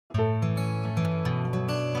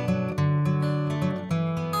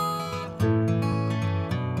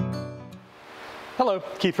Hello,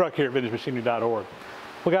 Keith Rucker here at VintageMachinery.org.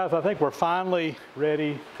 Well guys, I think we're finally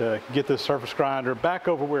ready to get this surface grinder back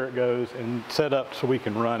over where it goes and set up so we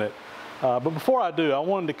can run it. But before I do, I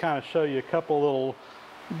wanted to kind of show you a couple little,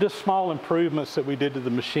 just small improvements that we did to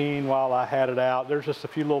the machine while I had it out. There's just a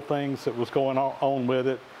few little things that was going on with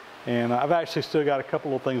it. And I've actually still got a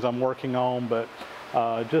couple of things I'm working on, but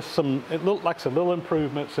just some, like I said, little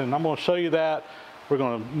improvements, and I'm going to show you that. We're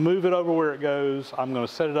going to move it over where it goes. I'm going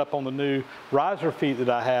to set it up on the new riser feet that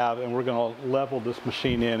I have, and we're going to level this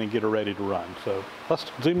machine in and get it ready to run. So let's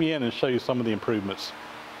zoom you in and show you some of the improvements.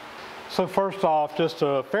 So first off, just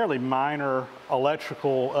a fairly minor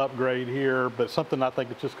electrical upgrade here, but something I think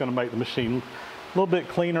is just going to make the machine a little bit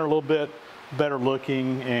cleaner, a little bit better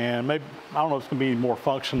looking, and maybe, I don't know if it's going to be more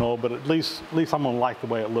functional, but at least I'm going to like the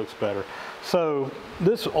way it looks better. So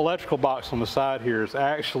this electrical box on the side here is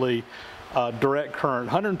actually direct current,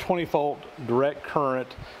 120 volt direct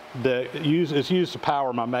current that is used to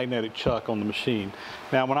power my magnetic chuck on the machine.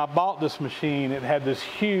 Now when I bought this machine, it had this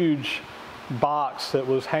huge box that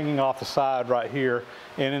was hanging off the side right here,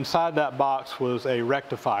 and inside that box was a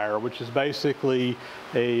rectifier, which is basically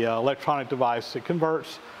a electronic device that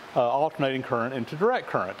converts alternating current into direct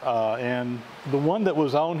current. And the one that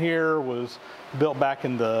was on here was built back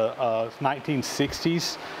in the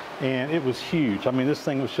 1960s, and it was huge. I mean, this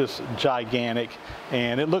thing was just gigantic,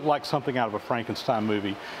 and it looked like something out of a Frankenstein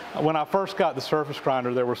movie. When I first got the surface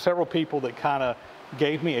grinder, there were several people that kind of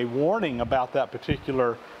gave me a warning about that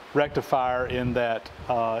particular rectifier, in that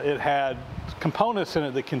it had components in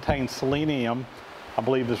it that contained selenium. I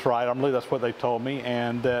believe that's right. I believe that's what they told me,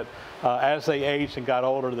 and that as they aged and got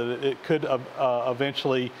older, that it could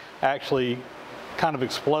eventually actually kind of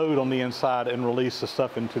explode on the inside and release the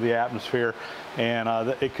stuff into the atmosphere, and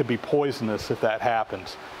it could be poisonous if that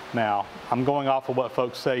happens. Now, I'm going off of what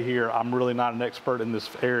folks say here. I'm really not an expert in this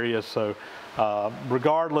area, so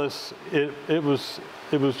regardless, it was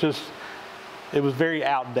very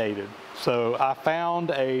outdated. So I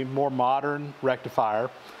found a more modern rectifier,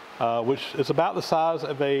 which is about the size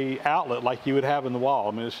of a outlet like you would have in the wall.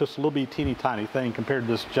 I mean, it's just a little bit teeny tiny thing compared to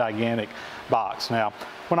this gigantic box. Now,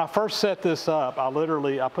 when I first set this up,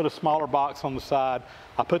 I put a smaller box on the side.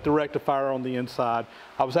 I put the rectifier on the inside.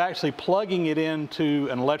 I was actually plugging it into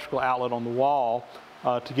an electrical outlet on the wall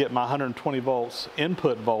to get my 120 volts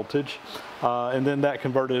input voltage, and then that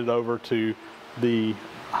converted it over to the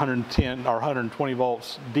 110 or 120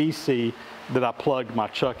 volts DC that I plugged my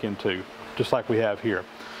chuck into, just like we have here.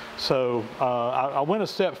 So I went a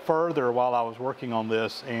step further while I was working on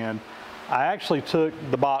this, and I actually took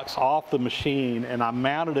the box off the machine and I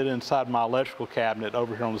mounted it inside my electrical cabinet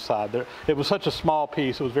over here on the side. It was such a small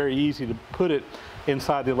piece, it was very easy to put it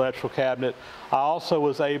inside the electrical cabinet. I also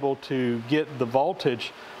was able to get the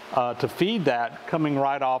voltage to feed that coming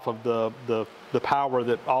right off of the power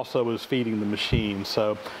that also was feeding the machine.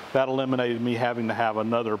 So that eliminated me having to have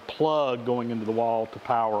another plug going into the wall to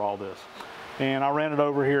power all this. And I ran it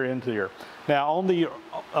over here into here. Now on the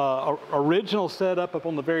original setup, up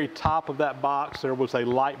on the very top of that box, there was a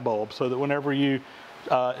light bulb, so that whenever you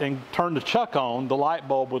turned the chuck on, the light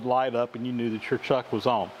bulb would light up and you knew that your chuck was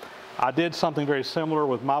on. I did something very similar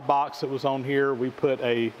with my box that was on here. We put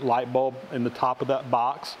a light bulb in the top of that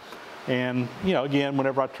box, and again,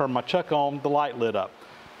 whenever I turned my chuck on, the light lit up.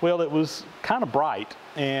 Well, it was kind of bright,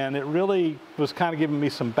 and it really was kind of giving me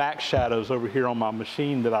some back shadows over here on my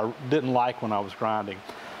machine that I didn't like when I was grinding.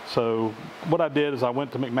 So what I did is I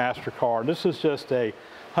went to McMaster-Carr. This is just a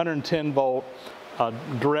 110 volt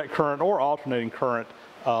direct current or alternating current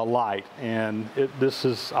light, and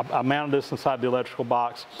I mounted this inside the electrical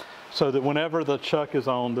box so that whenever the chuck is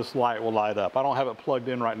on, this light will light up. I don't have it plugged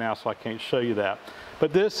in right now, so I can't show you that.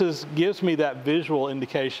 But this gives me that visual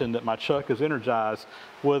indication that my chuck is energized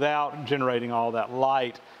without generating all that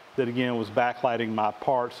light that, again, was backlighting my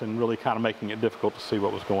parts and really kind of making it difficult to see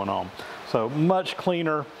what was going on. So much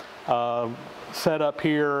cleaner setup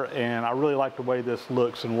here, and I really like the way this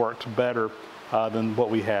looks and works better than what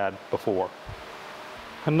we had before.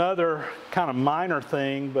 Another kind of minor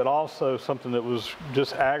thing, but also something that was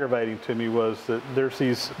just aggravating to me, was that there's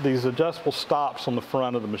these adjustable stops on the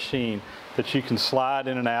front of the machine that you can slide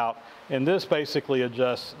in and out, and this basically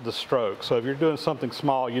adjusts the stroke. So if you're doing something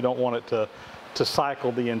small, you don't want it to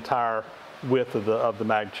cycle the entire width of the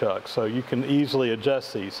mag chuck. So you can easily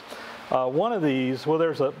adjust these. One of these,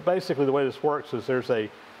 well, basically the way this works is there's a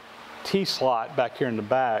T-slot back here in the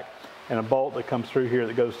back and a bolt that comes through here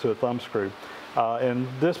that goes to a thumb screw. And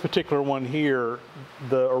this particular one here,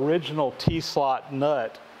 the original T-slot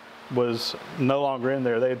nut was no longer in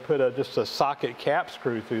there. They had put just a socket cap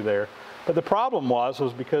screw through there. But the problem was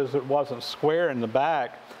because it wasn't square in the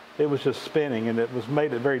back, it was just spinning, and it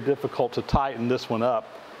made it very difficult to tighten this one up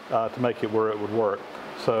to make it where it would work.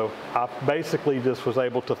 So I basically just was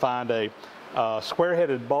able to find a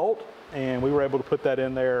square-headed bolt, and we were able to put that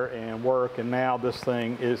in there and work, and now this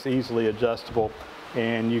thing is easily adjustable,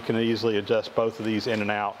 and you can easily adjust both of these in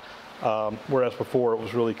and out, whereas before it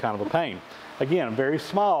was really kind of a pain. Again, very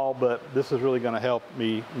small, but this is really going to help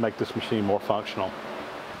me make this machine more functional.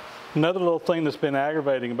 Another little thing that's been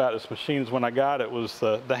aggravating about this machine is when I got it was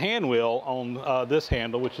the hand wheel on this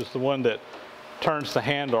handle, which is the one that turns the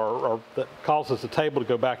handle or that causes the table to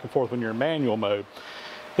go back and forth when you're in manual mode.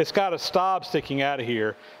 It's got a stop sticking out of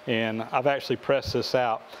here, and I've actually pressed this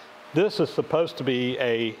out. This is supposed to be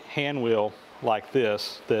a hand wheel like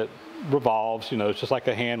this that revolves, you know, it's just like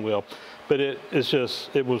a hand wheel, but it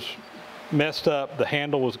was messed up. The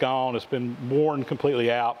handle was gone. It's been worn completely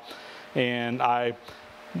out, and I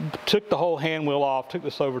took the whole hand wheel off, took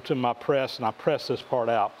this over to my press, and I pressed this part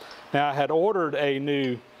out. Now, I had ordered a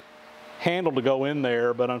new handle to go in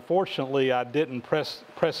there, but unfortunately I didn't press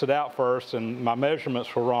it out first, and my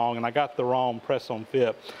measurements were wrong, and I got the wrong press on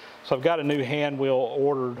fit. So I've got a new hand wheel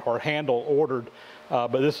ordered, or handle ordered,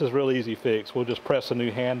 but this is real easy fix. We'll just press a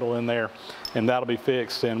new handle in there and that'll be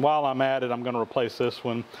fixed. And while I'm at it, I'm going to replace this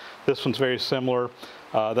one. This one's very similar.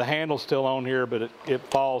 The handle's still on here, but it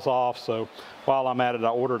falls off. So while I'm at it, I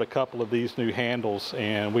ordered a couple of these new handles,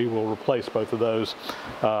 and we will replace both of those.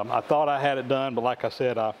 I thought I had it done, but like I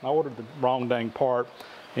said, I ordered the wrong dang part,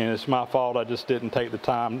 and it's my fault. I just didn't take the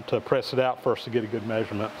time to press it out first to get a good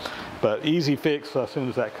measurement. But easy fix as soon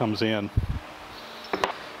as that comes in.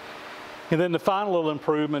 And then the final little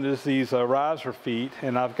improvement is these riser feet,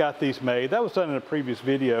 and I've got these made. That was done in a previous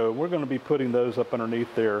video. We're going to be putting those up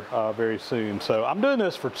underneath there very soon. So I'm doing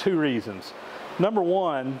this for two reasons. Number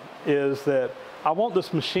one is that I want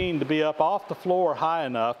this machine to be up off the floor high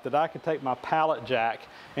enough that I can take my pallet jack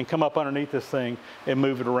and come up underneath this thing and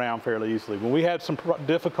move it around fairly easily. When we had some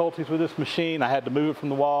difficulties with this machine, I had to move it from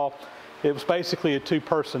the wall. It was basically a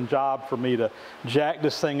two-person job for me to jack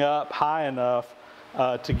this thing up high enough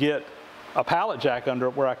to get a pallet jack under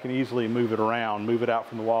it where I can easily move it around, move it out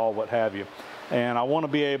from the wall, what have you. And I want to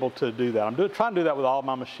be able to do that. I'm trying to do that with all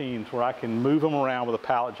my machines where I can move them around with a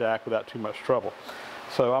pallet jack without too much trouble.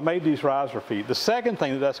 So I made these riser feet. The second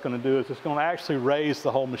thing that's going to do is it's going to actually raise the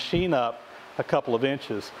whole machine up a couple of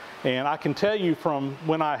inches. And I can tell you from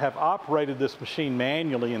when I have operated this machine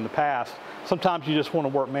manually in the past, sometimes you just want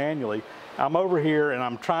to work manually. I'm over here and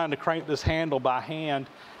I'm trying to crank this handle by hand,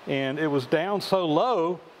 and it was down so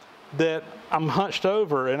low that I'm hunched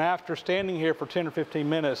over, and after standing here for 10 or 15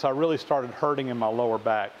 minutes, I really started hurting in my lower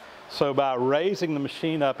back. So by raising the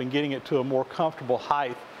machine up and getting it to a more comfortable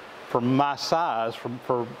height for my size,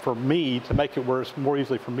 for me, to make it where it's more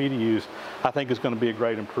easily for me to use, I think is going to be a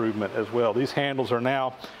great improvement as well. These handles are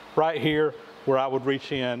now right here where I would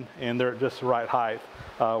reach in, and they're at just the right height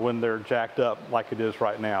when they're jacked up like it is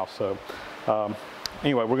right now. So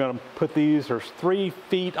anyway, we're going to put these, there's 3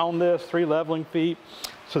 feet on this, 3 leveling feet.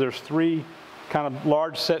 So there's 3 kind of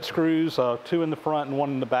large set screws, 2 in the front and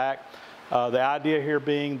 1 in the back. The idea here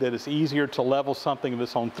being that it's easier to level something if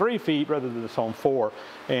it's on 3 feet rather than it's on 4.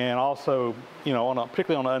 And also, you know,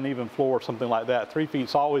 particularly on an uneven floor or something like that, 3 feet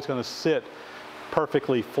is always going to sit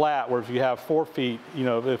perfectly flat, where if you have 4 feet, you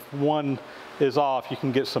know, if one is off, you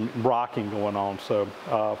can get some rocking going on. So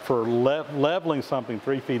for leveling something,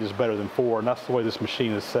 3 feet is better than 4, and that's the way this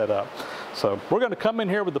machine is set up. So we're going to come in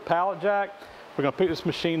here with the pallet jack. We're going to pick this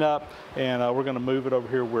machine up, and we're going to move it over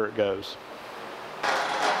here where it goes.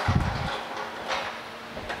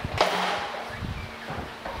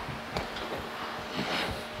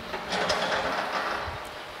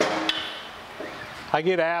 I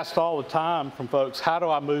get asked all the time from folks, how do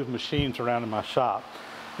I move machines around in my shop?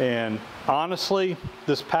 And honestly,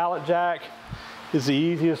 this pallet jack is the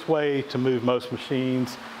easiest way to move most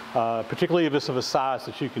machines. Particularly if it's of a size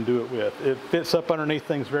that you can do it with. It fits up underneath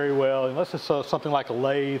things very well, unless it's something like a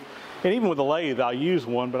lathe. And even with a lathe, I'll use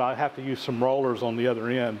one, but I have to use some rollers on the other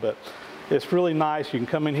end. But it's really nice. You can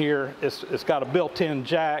come in here. It's got a built-in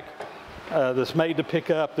jack that's made to pick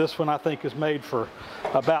up. This one I think is made for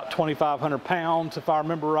about 2,500 pounds, if I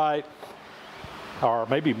remember right. Or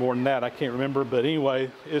maybe more than that, I can't remember. But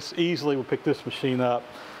anyway, it's easily will pick this machine up.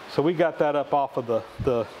 So we got that up off of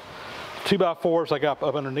the 2x4s I got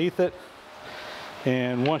up underneath it,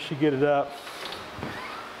 and once you get it up,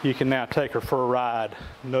 you can now take her for a ride.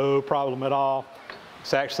 No problem at all.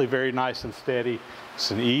 It's actually very nice and steady.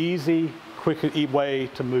 It's an easy, quick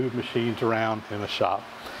way to move machines around in a shop.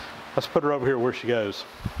 Let's put her over here where she goes.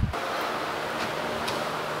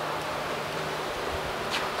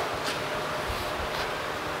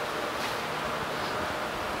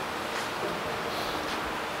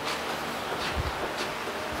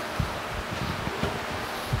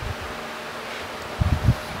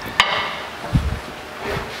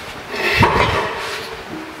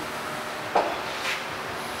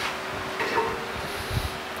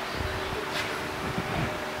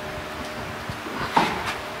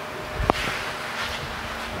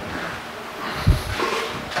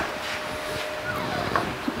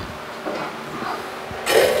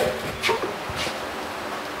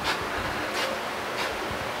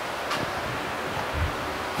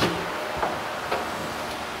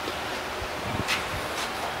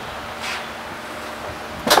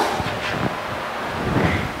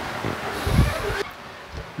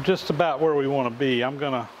 just about where we want to be. I'm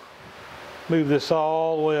going to move this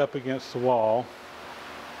all the way up against the wall.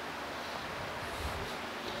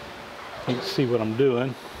 You can see what I'm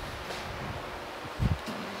doing.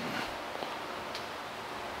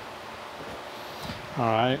 All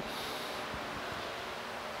right.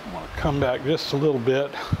 I want to come back just a little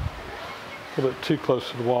bit too close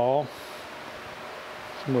to the wall.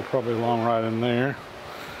 So we're probably along right in there.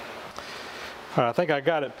 All right, I think I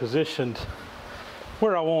got it positioned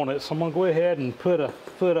where I want it. So I'm going to go ahead and put a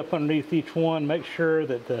foot up underneath each one. Make sure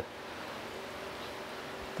that the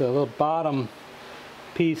little bottom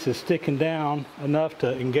piece is sticking down enough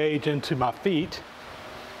to engage into my feet.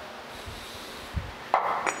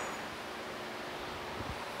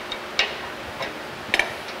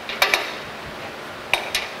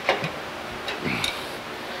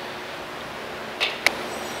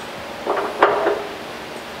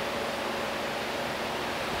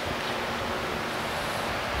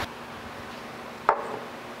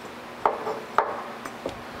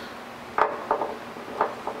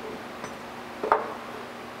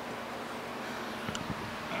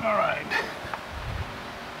 All right.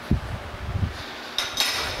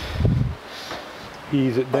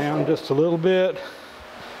 Ease it down just a little bit.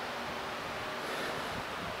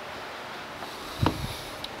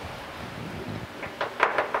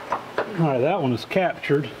 All right, that one is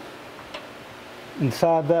captured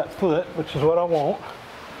inside that foot, which is what I want.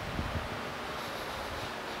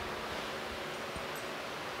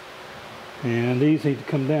 And these need to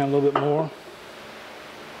come down a little bit more.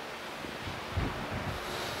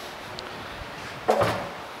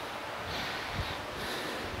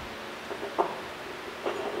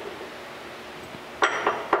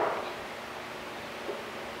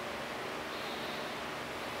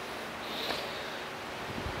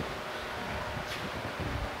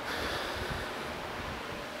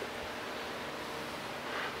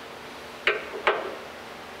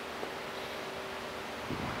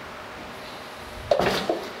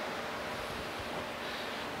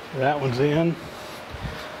 That one's in,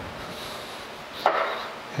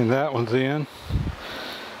 and that one's in.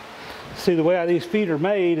 See, the way these feet are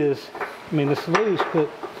made is, I mean, it's loose, but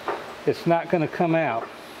it's not going to come out,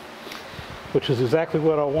 which is exactly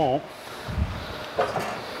what I want.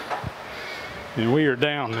 And we are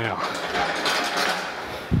down now.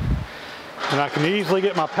 And I can easily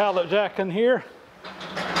get my pallet jack in here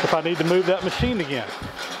if I need to move that machine again.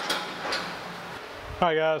 All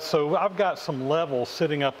right, guys, so I've got some levels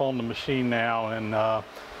sitting up on the machine now, and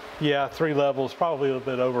yeah, 3 levels, probably a little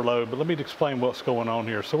bit overload, but let me explain what's going on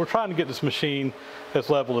here. So we're trying to get this machine as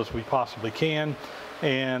level as we possibly can,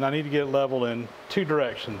 and I need to get it level in 2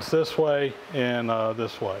 directions, this way and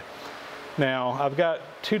this way. Now, I've got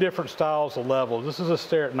 2 different styles of levels. This is a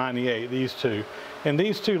stair at 98, these 2. And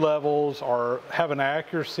these 2 levels have an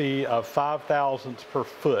accuracy of 5 thousandths per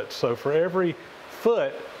foot. So for every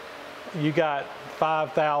foot, you got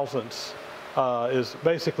 5 thousandths. Is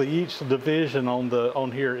basically each division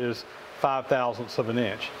on here is 5 thousandths of an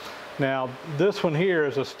inch. Now this one here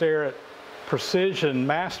is a Starrett Precision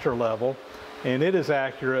Master level, and it is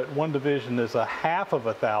accurate. One division is a 1/2 of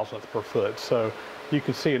a thousandth per foot. So you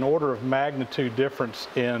can see an order of magnitude difference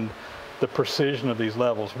in the precision of these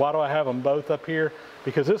levels. Why do I have them both up here?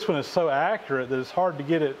 Because this one is so accurate that it's hard to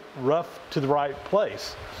get it rough to the right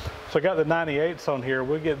place. So I got the 98s on here.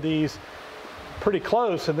 We'll get these pretty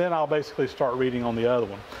close, and then I'll basically start reading on the other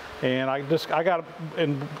one. And I got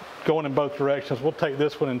it going in both directions. We'll take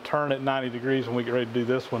this one and turn it 90 degrees when we get ready to do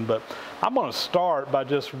this one. But I'm going to start by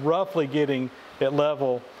just roughly getting it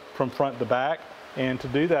level from front to back. And to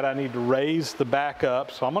do that, I need to raise the back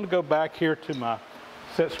up. So I'm going to go back here to my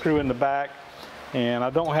set screw in the back. And I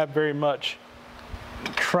don't have very much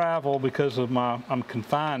travel because of I'm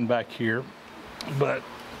confined back here. But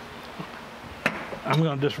I'm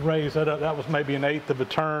going to just raise that up. That was maybe 1/8 of a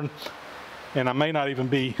turn, and I may not even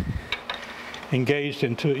be engaged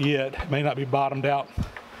into it yet. It may not be bottomed out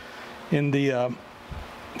in the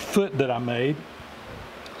foot that I made.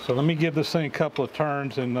 So let me give this thing a couple of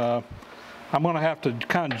turns, and I'm going to have to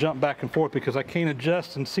kind of jump back and forth because I can't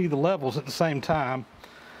adjust and see the levels at the same time.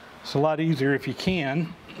 It's a lot easier if you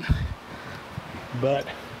can, but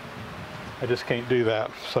I just can't do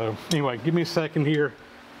that. So anyway, give me a second here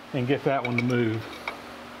and get that one to move.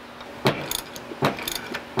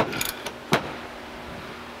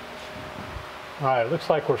 All right, looks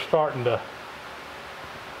like we're starting to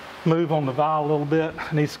move on the vial a little bit.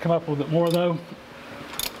 It needs to come up a little bit more though.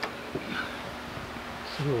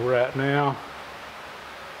 See where we're at now.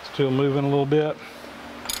 Still moving a little bit.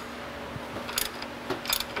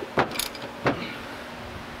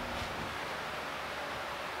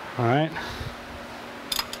 All right.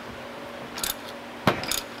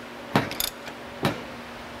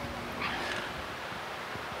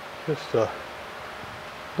 Just a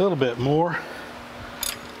little bit more.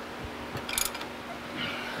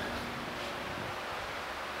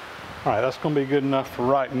 All right, that's going to be good enough for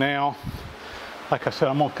right now. Like I said,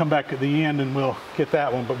 I'm going to come back at the end and we'll get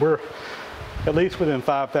that one, but we're at least within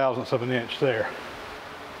 5/1000ths of an inch there.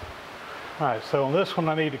 All right, so on this one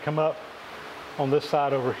I need to come up on this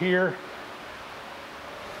side over here.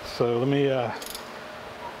 So let me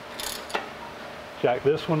jack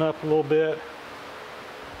this one up a little bit.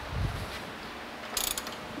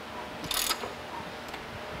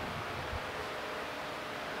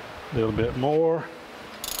 A little bit more.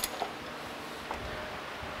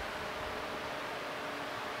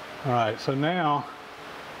 All right, so now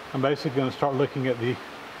I'm basically going to start looking at the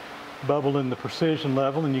bubble in the precision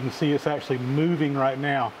level, and you can see it's actually moving right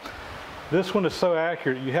now. This one is so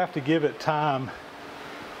accurate, you have to give it time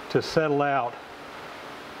to settle out,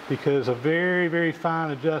 because a very, very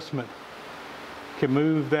fine adjustment can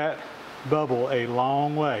move that bubble a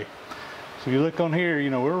long way. So you look on here, you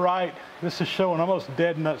know, we're right. This is showing almost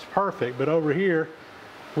dead nuts perfect, but over here,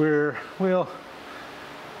 we're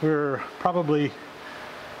probably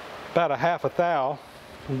about a 1/2 thou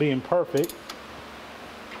from being perfect.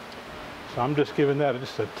 So I'm just giving that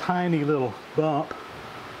just a tiny little bump.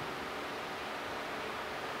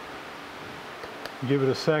 Give it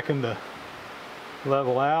a second to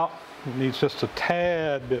level out. It needs just a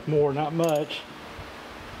tad bit more, not much.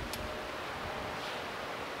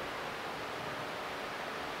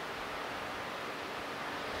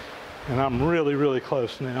 And I'm really, really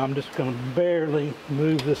close now. I'm just going to barely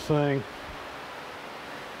move this thing.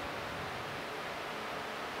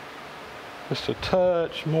 Just a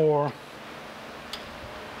touch more.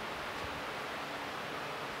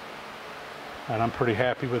 And I'm pretty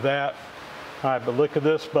happy with that. All right, but look at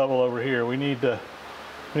this bubble over here. We need to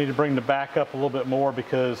bring the back up a little bit more,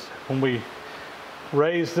 because when we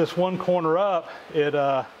raise this one corner up, it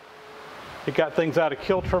got things out of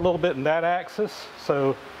kilter a little bit in that axis.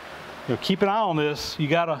 So, you know, keep an eye on this. You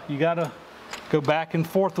gotta go back and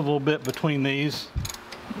forth a little bit between these.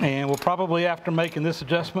 And we'll probably, after making this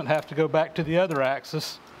adjustment, have to go back to the other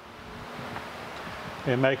axis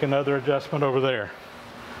and make another adjustment over there.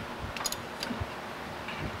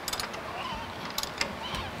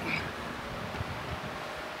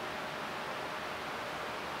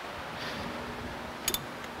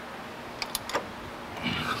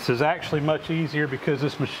 This is actually much easier because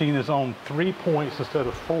this machine is on 3 points instead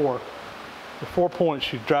of 4. The 4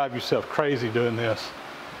 points, you drive yourself crazy doing this.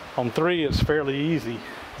 On 3, it's fairly easy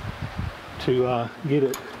to get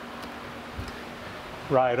it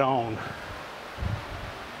right on.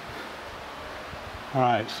 All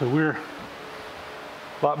right, so we're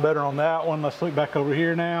a lot better on that one. Let's look back over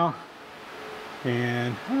here now.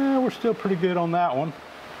 And we're still pretty good on that one.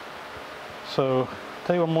 So,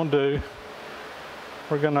 tell you what I'm gonna do.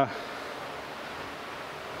 We're gonna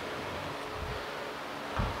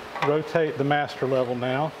rotate the master level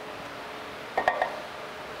now.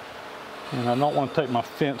 And I don't want to take my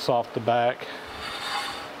fence off the back.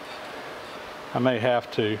 I may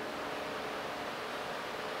have to.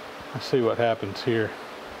 Let's see what happens here.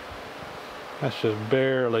 That's just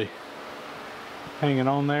barely hanging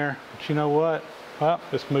on there. But you know what? Well,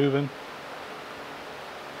 it's moving.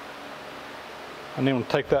 I need to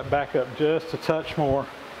take that back up just a touch more.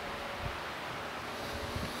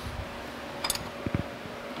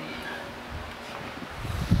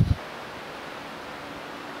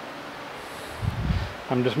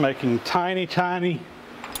 I'm just making tiny, tiny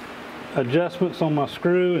adjustments on my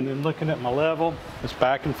screw and then looking at my level. It's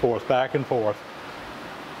back and forth, back and forth.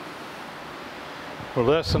 We're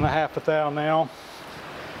less than a 1/2 thou now.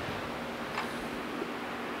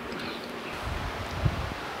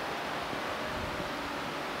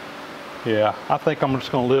 Yeah, I think I'm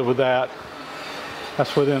just going to live with that.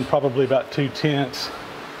 That's within probably about 2/10.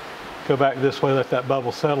 Go back this way, let that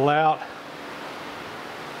bubble settle out.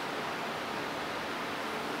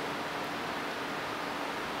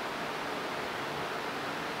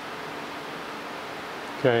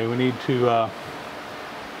 Okay, we need to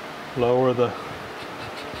lower the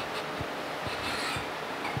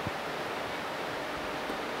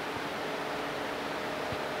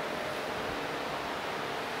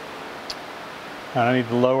and I need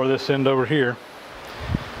to lower this end over here.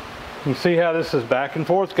 You can see how this is back and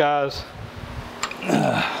forth, guys.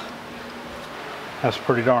 That's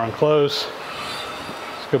pretty darn close.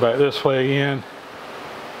 Let's go back this way again.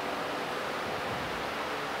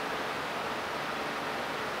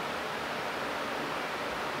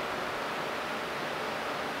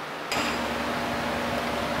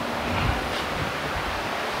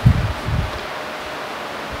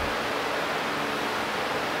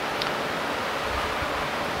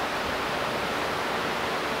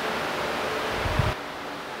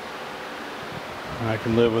 I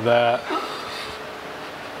can live with that.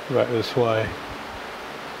 Right this way.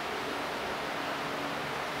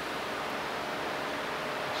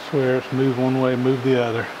 I swear it's move one way, move the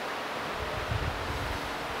other.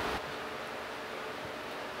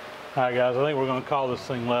 All right, guys, I think we're going to call this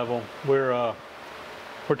thing level. We're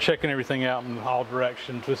checking everything out in all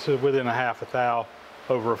directions. This is within a half a thou,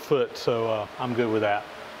 over a foot, so I'm good with that.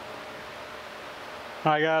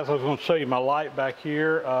 All right, guys, I was going to show you my light back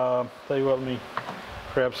here. Tell you what, let me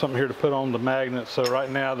grab something here to put on the magnet. So right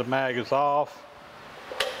now the mag is off.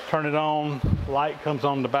 Turn it on, light comes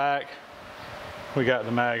on the back. We got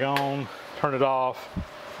the mag on, turn it off,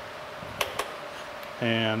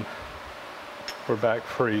 and we're back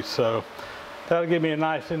free. So that'll give me a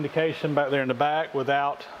nice indication back there in the back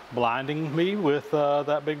without blinding me with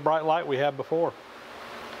that big bright light we had before.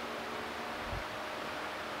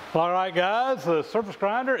 All right, guys, the surface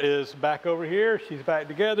grinder is back over here. She's back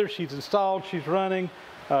together, she's installed, she's running.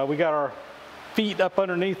 We got our feet up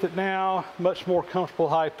underneath it now, much more comfortable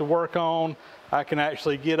height to work on. I can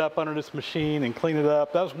actually get up under this machine and clean it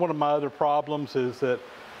up. That was one of my other problems, is that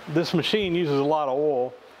this machine uses a lot of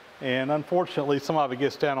oil. And unfortunately, some of it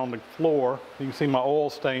gets down on the floor. You can see my oil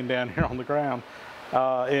stain down here on the ground.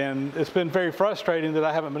 And it's been very frustrating that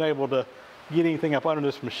I haven't been able to get anything up under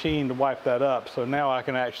this machine to wipe that up. So now I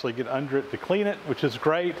can actually get under it to clean it, which is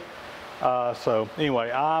great. So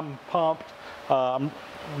anyway, I'm pumped. I'm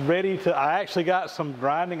ready to, I actually got some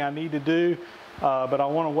grinding I need to do, but I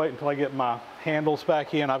want to wait until I get my handles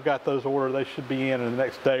back in. I've got those ordered. They should be in the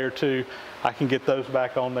next day or two. I can get those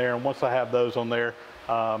back on there. And once I have those on there,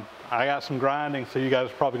 I got some grinding, so you guys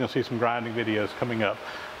are probably going to see some grinding videos coming up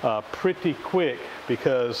pretty quick,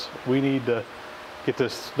 because we need to get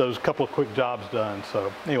those couple of quick jobs done.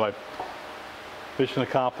 So anyway, mission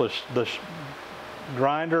accomplished. The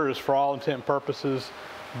grinder is, for all intent and purposes,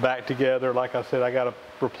 back together. Like I said, I got to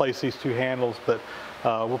replace these two handles, but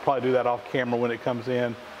we'll probably do that off camera when it comes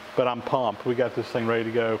in. But I'm pumped. We got this thing ready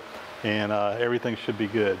to go, and everything should be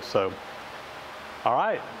good. So, all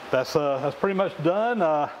right, that's pretty much done.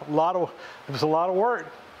 It was a lot of work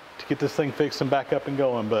to get this thing fixed and back up and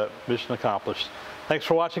going, but mission accomplished. Thanks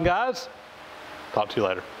for watching, guys. Talk to you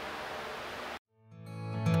later.